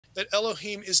that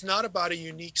Elohim is not about a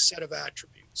unique set of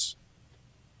attributes.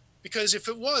 Because if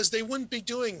it was, they wouldn't be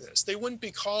doing this. They wouldn't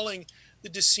be calling the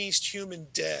deceased human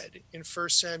dead in 1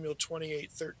 Samuel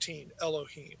 28:13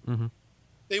 Elohim. Mm-hmm.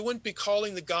 They wouldn't be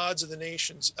calling the gods of the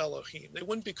nations Elohim. They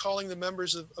wouldn't be calling the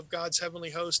members of God's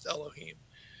heavenly host Elohim.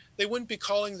 They wouldn't be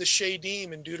calling the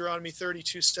Shadim in Deuteronomy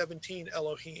 32:17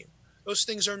 Elohim. Those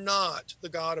things are not the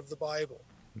God of the Bible.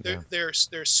 Yeah.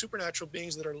 They're supernatural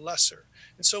beings that are lesser.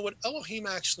 And so what Elohim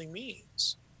actually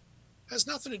means has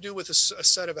nothing to do with a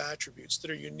set of attributes that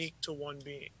are unique to one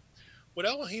being. What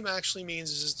Elohim actually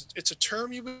means is it's a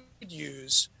term you would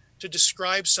use to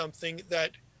describe something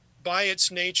that by its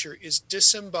nature is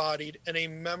disembodied and a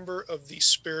member of the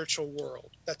spiritual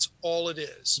world. That's all it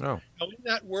is. Oh. Now, in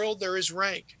that world, there is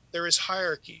rank, there is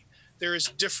hierarchy, there is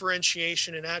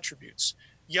differentiation in attributes.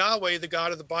 Yahweh, the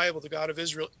God of the Bible, the God of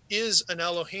Israel, is an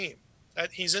Elohim.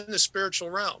 He's in the spiritual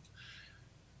realm.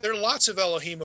 There are lots of Elohim